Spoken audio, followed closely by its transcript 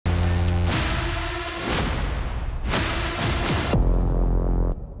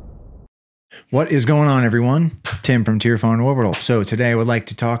What is going on, everyone? Tim from Tierphone Orbital. So today I would like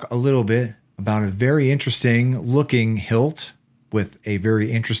to talk a little bit about a very interesting looking hilt with a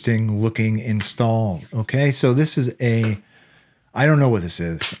very interesting looking install. Okay, so this is I don't know what this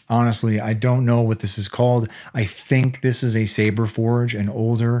is. Honestly, I don't know what this is called. I think this is a Saberforge, an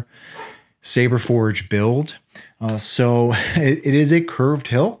older Saberforge build. So it is a curved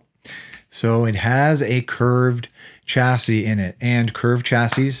hilt. So it has a curved chassis in it, and curved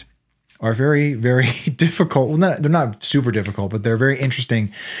chassis are very, very difficult. Well, they're not super difficult, but they're very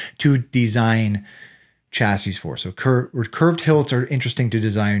interesting to design chassis for. So curved hilts are interesting to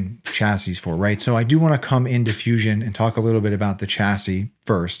design chassis for, right? So I do want to come into Fusion and talk a little bit about the chassis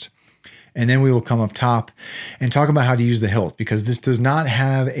first, and then we will come up top and talk about how to use the hilt, because this does not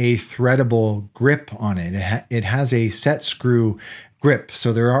have a threadable grip on it. It has a set screw grip.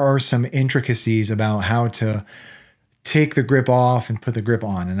 So there are some intricacies about how to take the grip off and put the grip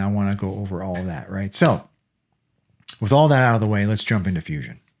on, and I want to go over all of that, right? So with all that out of the way, let's jump into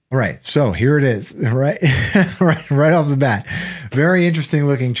Fusion. All right, so here it is, right? right off the bat. Very interesting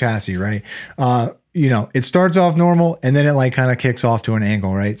looking chassis, right? You know, it starts off normal and then it like kind of kicks off to an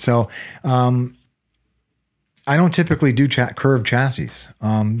angle, right? So I don't typically do curved chassis.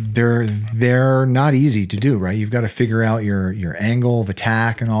 They're not easy to do, right? You've got to figure out your angle of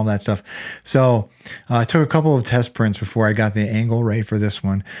attack and all that stuff. So I took a couple of test prints before I got the angle right for this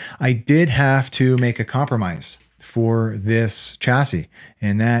one. I did have to make a compromise for this chassis,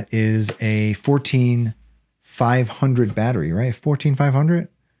 and that is a 14500 battery, right? 14500?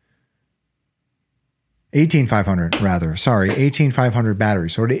 18500 rather, sorry, 18500 battery.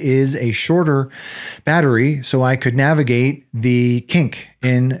 So it is a shorter battery, so I could navigate the kink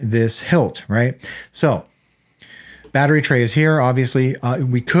in this hilt, right? So battery tray is here. Obviously,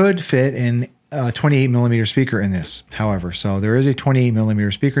 we could fit in a 28 millimeter speaker in this, however. So there is a 28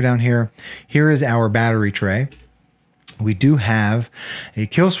 millimeter speaker down here. Here is our battery tray. We do have a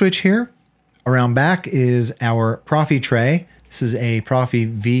kill switch here. Around back is our Proffie tray. This is a Proffie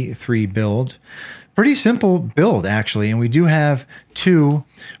V3 build. Pretty simple build, actually. And we do have two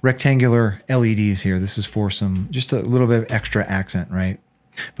rectangular LEDs here. This is for just a little bit of extra accent, right?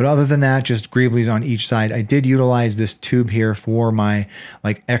 But other than that, just greeblies on each side. I did utilize this tube here for my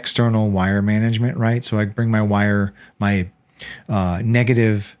like external wire management, right? So I bring my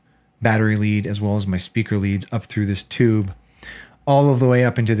negative battery lead as well as my speaker leads up through this tube, all of the way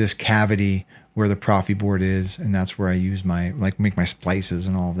up into this cavity where the Proffie board is. And that's where I use make my splices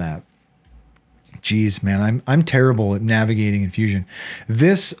and all of that. Geez, man, I'm terrible at navigating in Fusion.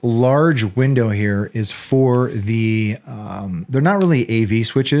 This large window here is for the, they're not really AV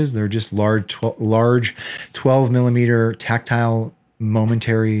switches. They're just large 12 millimeter tactile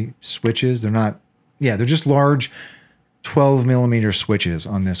momentary switches. They're not, yeah, they're just large 12 millimeter switches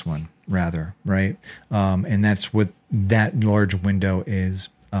on this one, rather, right? And that's what that large window is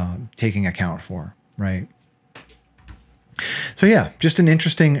taking account for, right? So yeah, just an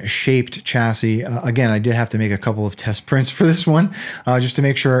interesting shaped chassis. Again, I did have to make a couple of test prints for this one, just to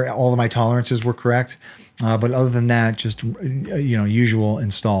make sure all of my tolerances were correct. But other than that, just usual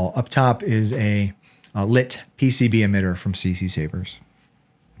install. Up top is a lit PCB emitter from CCsabers.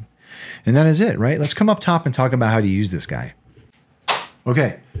 And that is it, right? Let's come up top and talk about how to use this guy.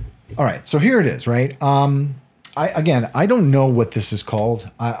 Okay. All right. So here it is, right? I don't know what this is called.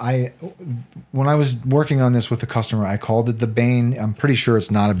 When I was working on this with the customer, I called it the Bane. I'm pretty sure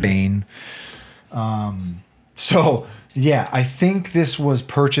it's not a Bane. So yeah, I think this was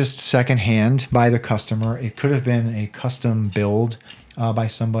purchased secondhand by the customer. It could have been a custom build by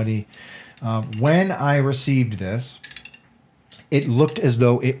somebody. When I received this, it looked as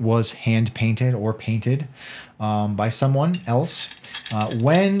though it was hand painted or painted by someone else.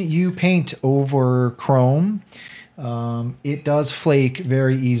 When you paint over chrome, it does flake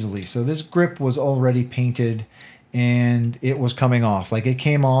very easily. So this grip was already painted and it was coming off. Like it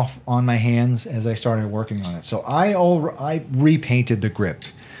came off on my hands as I started working on it. So I repainted the grip.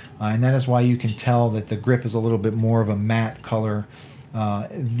 And that is why you can tell that the grip is a little bit more of a matte color.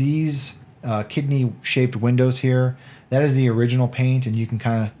 These kidney shaped windows here, that is the original paint, and you can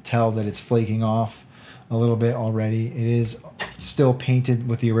kind of tell that it's flaking off a little bit already. It is still painted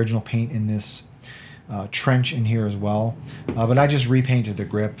with the original paint in this trench in here as well. But I just repainted the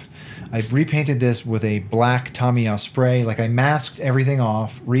grip. I repainted this with a black Tamiya spray. Like I masked everything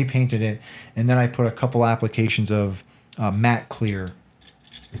off, repainted it, and then I put a couple applications of matte clear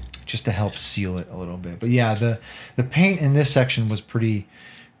just to help seal it a little bit. But yeah, the paint in this section was pretty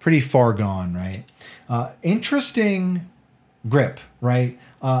far gone, right? Interesting grip, right?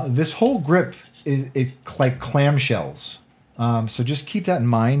 This whole grip is like clamshells. So just keep that in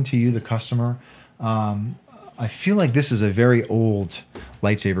mind to you, the customer. I feel like this is a very old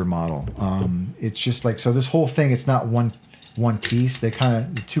lightsaber model. It's just like, so this whole thing, it's not one piece. They kind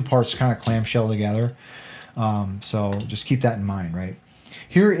of, the two parts kind of clamshell together. So just keep that in mind, right?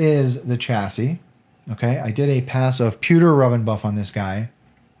 Here is the chassis. Okay, I did a pass of pewter rub and buff on this guy,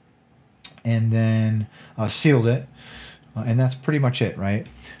 and then sealed it, and that's pretty much it, right?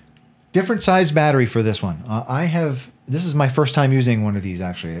 Different size battery for this one. This is my first time using one of these,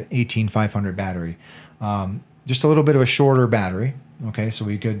 actually, an 18500 battery. Just a little bit of a shorter battery. Okay, so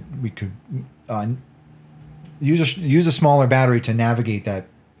we could use a smaller battery to navigate that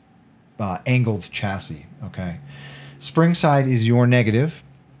angled chassis. Okay, spring side is your negative.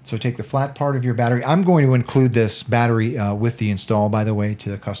 So take the flat part of your battery. I'm going to include this battery with the install, by the way,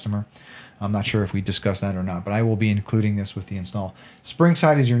 to the customer. I'm not sure if we discussed that or not, but I will be including this with the install. Spring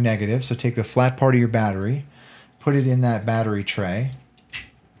side is your negative, so take the flat part of your battery, put it in that battery tray.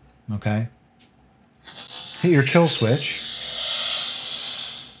 Okay. Hit your kill switch.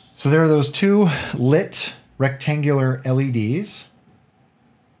 So there are those two lit rectangular LEDs.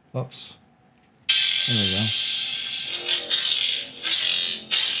 Oops. There we go.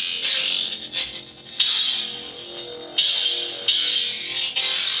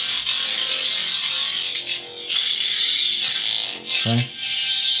 Okay.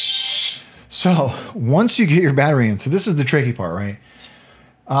 So once you get your battery in, so this is the tricky part, right?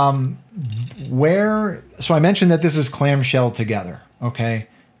 So I mentioned that this is clamshell together, okay?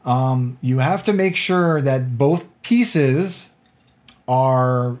 You have to make sure that both pieces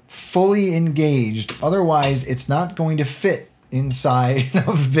are fully engaged. Otherwise, it's not going to fit inside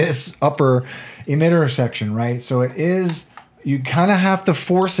of this upper emitter section, right? So you kind of have to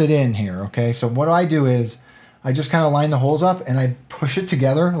force it in here, okay? So what I do is I just kind of line the holes up and I push it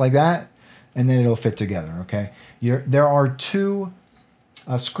together like that, and then it'll fit together, okay? There are two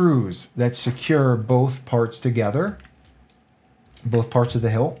screws that secure both parts together, both parts of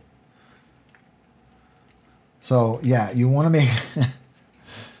the hilt. So yeah, you want to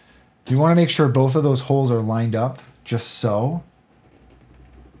make sure both of those holes are lined up just so.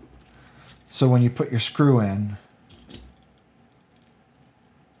 So when you put your screw in,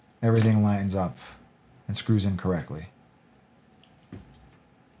 everything lines up and screws in correctly.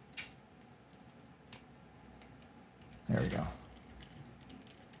 There we go.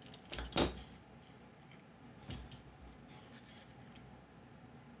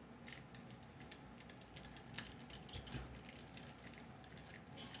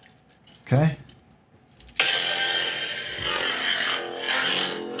 Okay.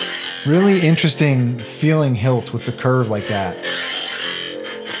 Really interesting feeling hilt with the curve like that.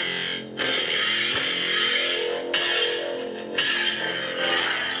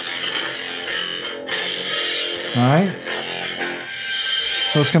 All right.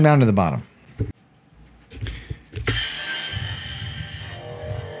 So let's come down to the bottom.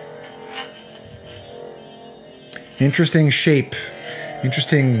 Interesting shape,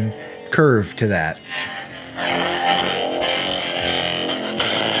 interesting curve to that.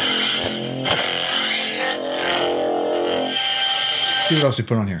 See what else we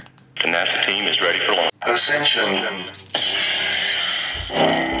put on here. The NASA team is ready for launch. Ascension.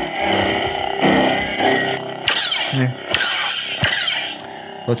 Okay.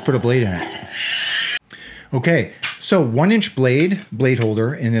 Let's put a blade in it. Okay, so 1-inch blade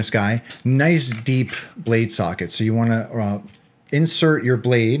holder in this guy. Nice deep blade socket. So you want to insert your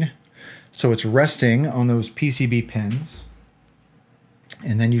blade so it's resting on those PCB pins.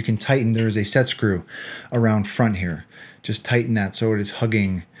 And then you can tighten. There's a set screw around front here. Just tighten that so it is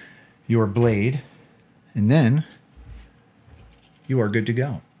hugging your blade. And then you are good to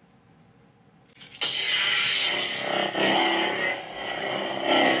go.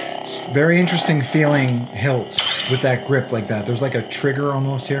 Very interesting feeling hilt with that grip like that. There's like a trigger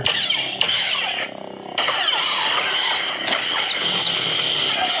almost here.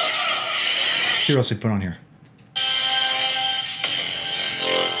 See what else we put on here.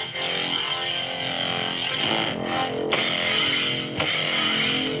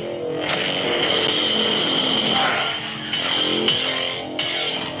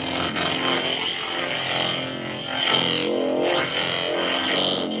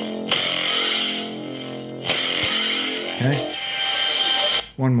 Okay.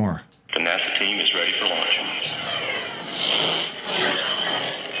 One more. The NASA team is ready for launch.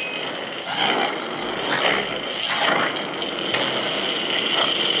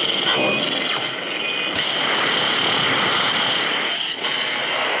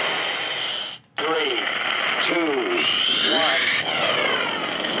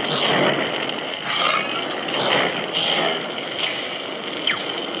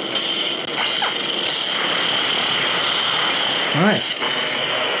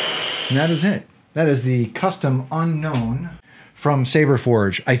 And that is it. That is the custom unknown from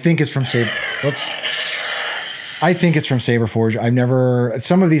Saberforge. I think it's from Whoops. I think it's from Saberforge. I've never,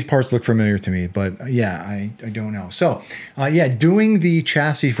 some of these parts look familiar to me, but yeah, I don't know. So yeah, doing the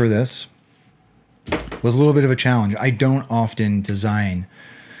chassis for this was a little bit of a challenge. I don't often design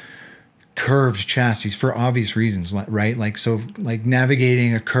curved chassis for obvious reasons, right? Like, so like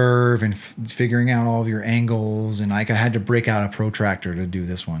navigating a curve and figuring out all of your angles. And like I had to break out a protractor to do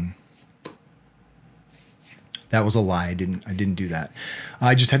this one. That was a lie. I didn't do that.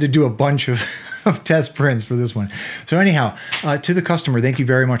 I just had to do a bunch of test prints for this one. So anyhow, to the customer, thank you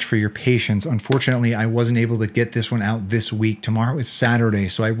very much for your patience. Unfortunately, I wasn't able to get this one out this week. Tomorrow is Saturday,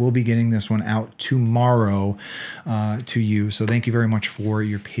 so I will be getting this one out tomorrow to you. So thank you very much for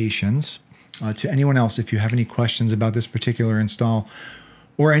your patience. To anyone else, if you have any questions about this particular install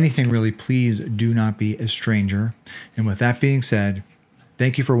or anything really, please do not be a stranger. And with that being said,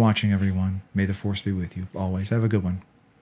 thank you for watching, everyone. May the force be with you always. Have a good one.